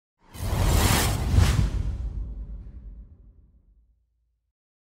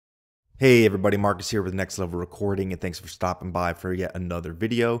Hey everybody, Marcus here with Next Level Recording, and thanks for stopping by for yet another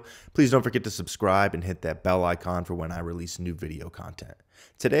video. Please don't forget to subscribe and hit that bell icon for when I release new video content.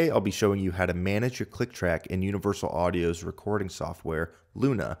 Today I'll be showing you how to manage your click track in Universal Audio's recording software,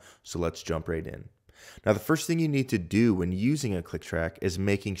 Luna, so let's jump right in. Now the first thing you need to do when using a click track is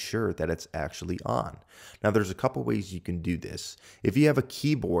making sure that it's actually on. Now there's a couple ways you can do this. If you have a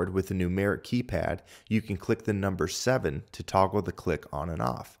keyboard with a numeric keypad, you can click the number 7 to toggle the click on and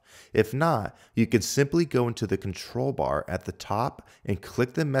off. If not, you can simply go into the control bar at the top and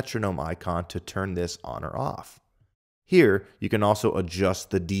click the metronome icon to turn this on or off. Here, you can also adjust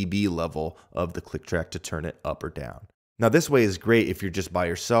the dB level of the click track to turn it up or down. Now this way is great if you're just by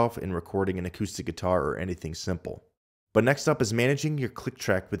yourself and recording an acoustic guitar or anything simple. But next up is managing your click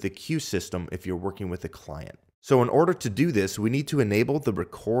track with the cue system if you're working with a client. So in order to do this, we need to enable the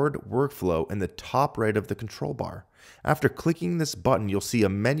record workflow in the top right of the control bar. After clicking this button, you'll see a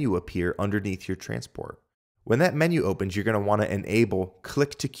menu appear underneath your transport. When that menu opens, you're going to want to enable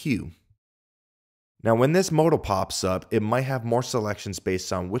click to cue. Now when this modal pops up, it might have more selections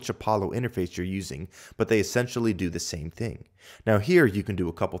based on which Apollo interface you're using, but they essentially do the same thing. Now here you can do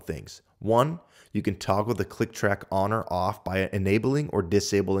a couple things. One, you can toggle the click track on or off by enabling or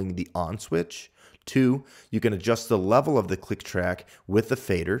disabling the on switch. Two, you can adjust the level of the click track with the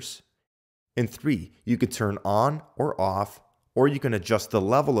faders. And three, you can turn on or off, or you can adjust the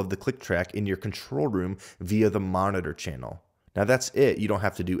level of the click track in your control room via the monitor channel. Now that's it. You don't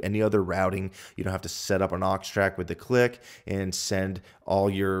have to do any other routing. You don't have to set up an aux track with the click and send all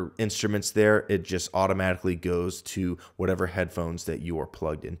your instruments there. It just automatically goes to whatever headphones that you are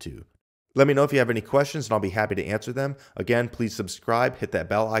plugged into. Let me know if you have any questions and I'll be happy to answer them. Again, please subscribe, hit that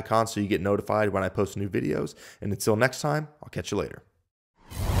bell icon so you get notified when I post new videos. And until next time, I'll catch you later.